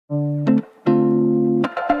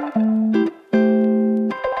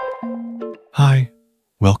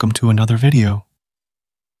Welcome to another video.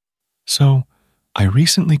 So, I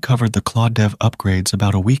recently covered the ClaudeDev upgrades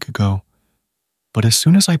about a week ago, but as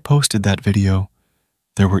soon as I posted that video,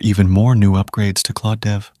 there were even more new upgrades to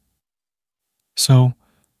ClaudeDev. So,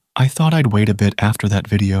 I thought I'd wait a bit after that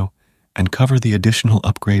video and cover the additional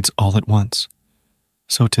upgrades all at once.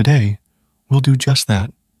 So today, we'll do just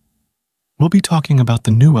that. We'll be talking about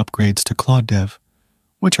the new upgrades to ClaudeDev,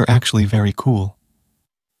 which are actually very cool.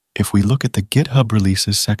 If we look at the GitHub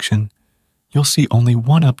releases section, you'll see only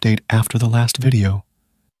one update after the last video.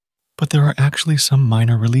 But there are actually some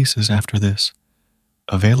minor releases after this,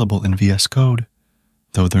 available in VS Code,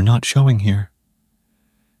 though they're not showing here.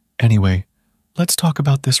 Anyway, let's talk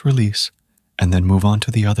about this release, and then move on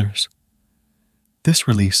to the others. This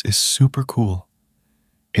release is super cool.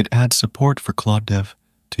 It adds support for ClaudeDev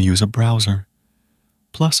to use a browser,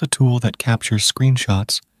 plus a tool that captures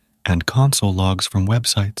screenshots and console logs from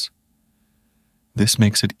websites. This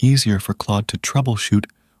makes it easier for Claude to troubleshoot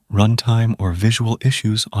runtime or visual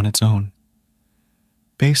issues on its own.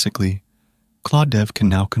 Basically, ClaudeDev can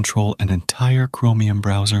now control an entire Chromium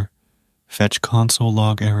browser, fetch console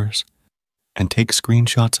log errors, and take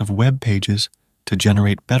screenshots of web pages to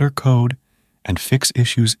generate better code and fix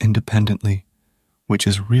issues independently, which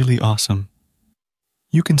is really awesome.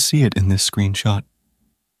 You can see it in this screenshot.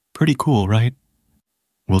 Pretty cool, right?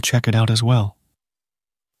 We'll check it out as well.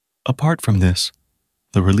 Apart from this,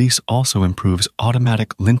 the release also improves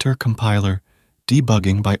automatic linter compiler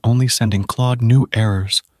debugging by only sending Claude new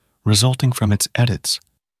errors resulting from its edits,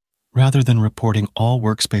 rather than reporting all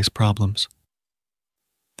workspace problems.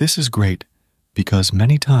 This is great because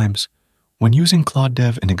many times, when using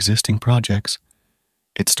ClaudeDev in existing projects,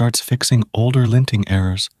 it starts fixing older linting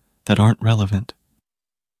errors that aren't relevant.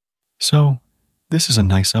 So, this is a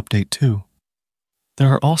nice update too.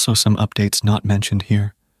 There are also some updates not mentioned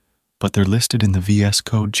here, but they're listed in the VS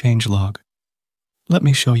Code changelog. Let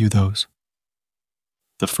me show you those.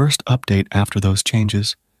 The first update after those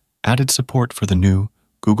changes added support for the new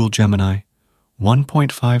Google Gemini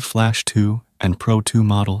 1.5 Flash 2 and Pro 2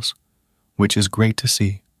 models, which is great to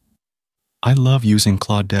see. I love using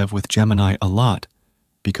ClaudeDev with Gemini a lot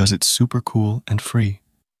because it's super cool and free.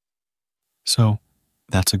 So,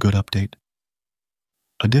 that's a good update.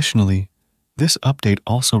 Additionally, this update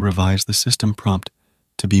also revised the system prompt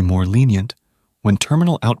to be more lenient when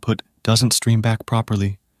terminal output doesn't stream back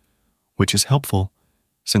properly, which is helpful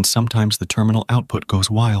since sometimes the terminal output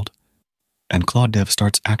goes wild and ClaudeDev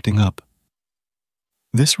starts acting up.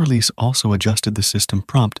 This release also adjusted the system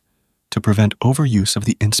prompt to prevent overuse of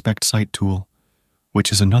the inspect site tool,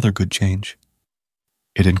 which is another good change.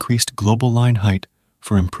 It increased global line height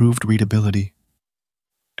for improved readability.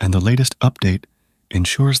 And the latest update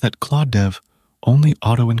ensures that ClaudeDev only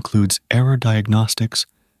auto-includes error diagnostics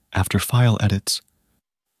after file edits,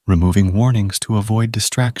 removing warnings to avoid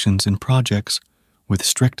distractions in projects with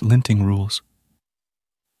strict linting rules.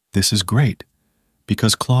 This is great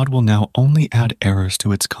because Claude will now only add errors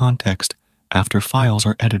to its context after files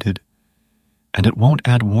are edited, and it won't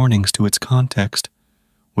add warnings to its context,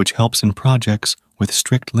 which helps in projects with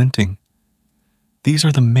strict linting. These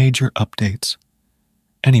are the major updates.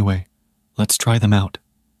 Anyway, let's try them out.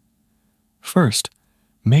 First,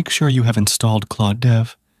 make sure you have installed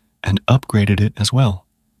ClaudeDev and upgraded it as well.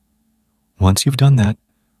 Once you've done that,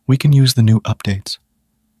 we can use the new updates.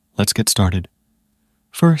 Let's get started.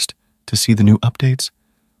 First, to see the new updates,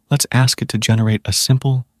 let's ask it to generate a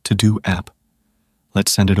simple to-do app.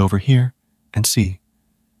 Let's send it over here and see.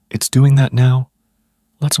 It's doing that now.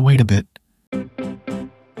 Let's wait a bit.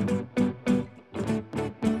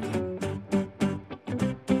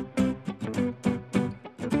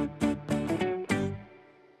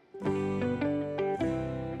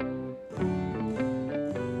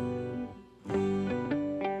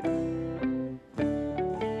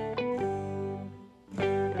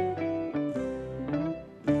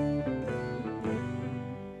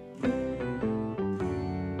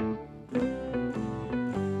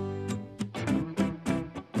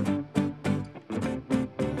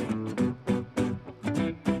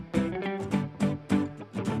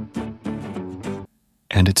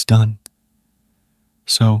 And it's done.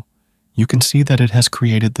 So, you can see that it has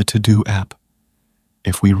created the to-do app.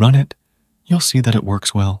 If we run it, you'll see that it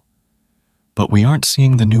works well. But we aren't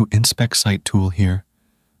seeing the new inspect site tool here,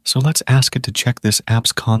 so let's ask it to check this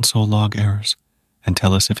app's console log errors and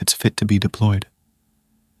tell us if it's fit to be deployed.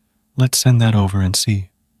 Let's send that over and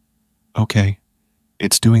see. Okay,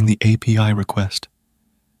 it's doing the API request.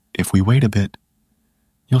 If we wait a bit,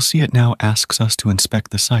 you'll see it now asks us to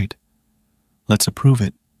inspect the site. Let's approve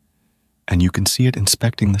it, and you can see it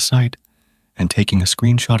inspecting the site and taking a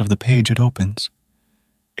screenshot of the page it opens.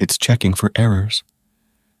 it's checking for errors.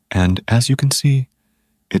 And as you can see,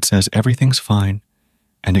 it says everything's fine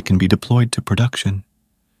and it can be deployed to production.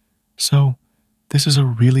 So, this is a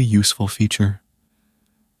really useful feature.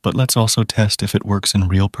 But let's also test if it works in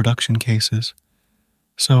real production cases.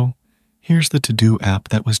 So, here's the to-do app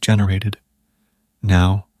that was generated.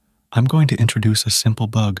 Now, I'm going to introduce a simple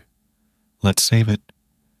bug. Let's save it.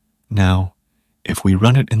 Now, if we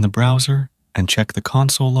run it in the browser and check the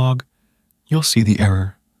console log, you'll see the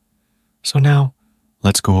error. So now,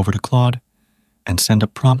 let's go over to Claude and send a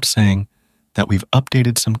prompt saying that we've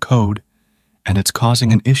updated some code and it's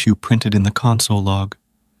causing an issue printed in the console log.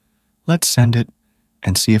 Let's send it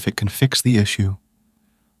and see if it can fix the issue.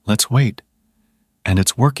 Let's wait. And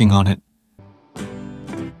it's working on it.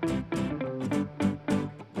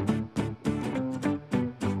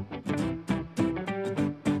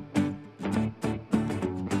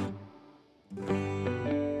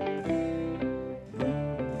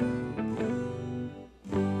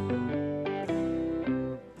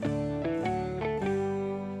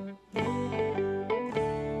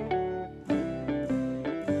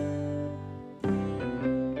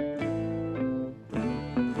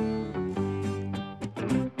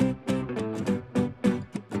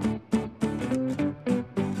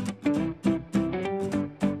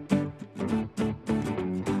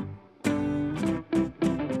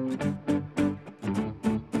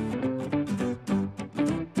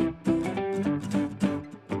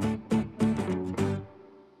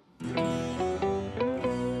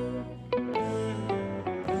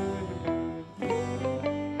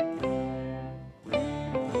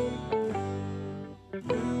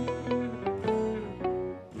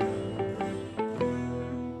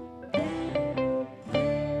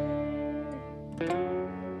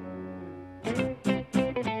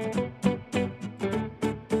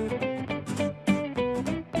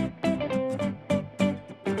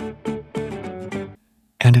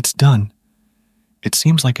 And it's done. It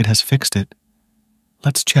seems like it has fixed it.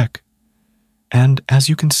 Let's check. And as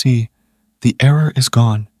you can see, the error is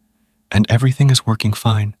gone, and everything is working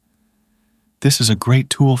fine. This is a great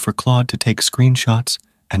tool for Claude to take screenshots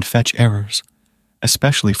and fetch errors,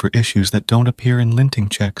 especially for issues that don't appear in linting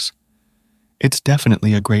checks. It's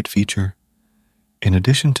definitely a great feature. In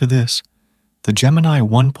addition to this, the Gemini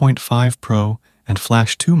 1.5 Pro and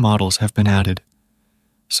Flash 2 models have been added.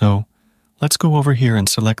 So, let's go over here and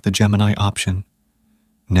select the Gemini option.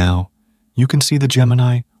 Now, you can see the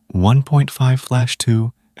Gemini 1.5 Flash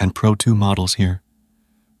 2 and Pro 2 models here.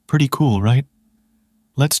 Pretty cool, right?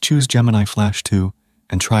 Let's choose Gemini Flash 2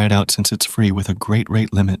 and try it out since it's free with a great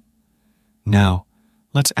rate limit. Now,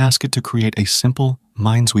 let's ask it to create a simple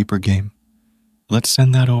Minesweeper game. Let's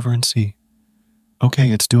send that over and see. Okay,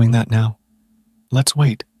 it's doing that now. Let's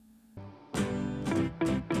wait.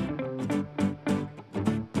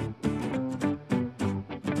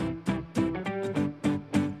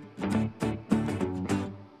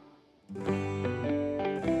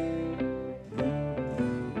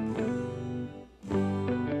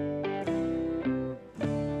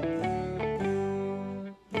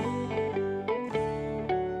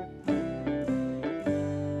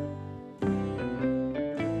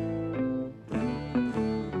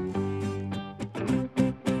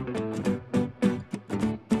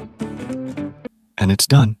 And it's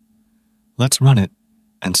done. Let's run it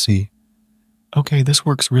and see. Okay, this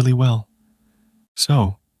works really well.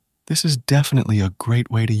 So, this is definitely a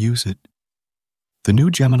great way to use it. The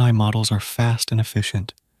new Gemini models are fast and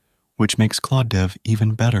efficient, which makes ClaudeDev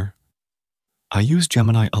even better. I use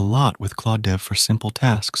Gemini a lot with ClaudeDev for simple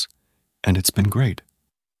tasks, and it's been great.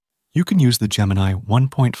 You can use the Gemini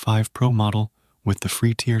 1.5 Pro model with the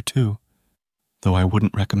free tier too, though I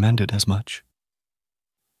wouldn't recommend it as much.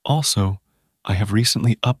 Also, I have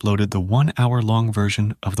recently uploaded the 1-hour-long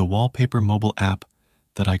version of the wallpaper mobile app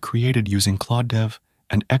that I created using ClaudeDev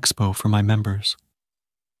and Expo for my members.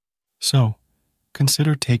 So,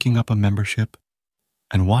 consider taking up a membership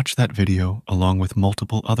and watch that video along with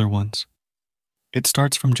multiple other ones. It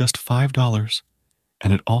starts from just $5,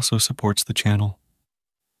 and it also supports the channel.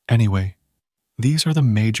 Anyway, these are the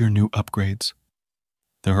major new upgrades.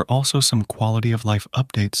 There are also some quality of life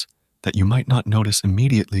updates that you might not notice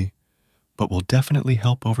immediately, but will definitely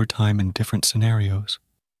help over time in different scenarios,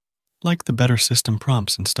 like the better system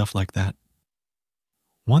prompts and stuff like that.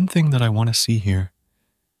 One thing that I want to see here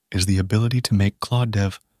is the ability to make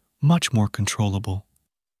ClaudeDev much more controllable.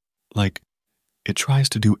 Like, it tries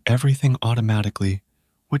to do everything automatically,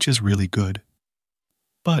 which is really good.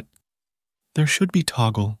 But there should be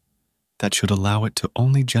toggle that should allow it to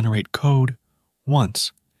only generate code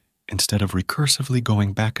once, instead of recursively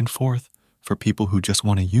going back and forth for people who just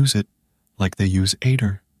want to use it like they use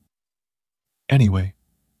Aider. Anyway,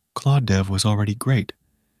 ClaudeDev was already great,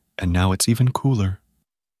 and now it's even cooler.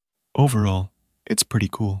 Overall, it's pretty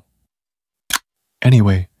cool.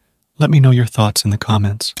 Anyway, let me know your thoughts in the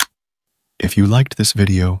comments. If you liked this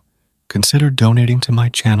video, consider donating to my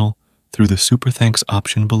channel through the Super Thanks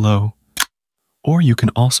option below, or you can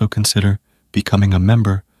also consider becoming a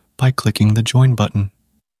member by clicking the Join button.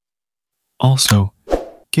 Also,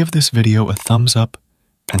 give this video a thumbs up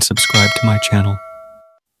and subscribe to my channel.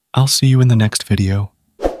 I'll see you in the next video.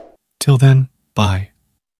 Till then, bye.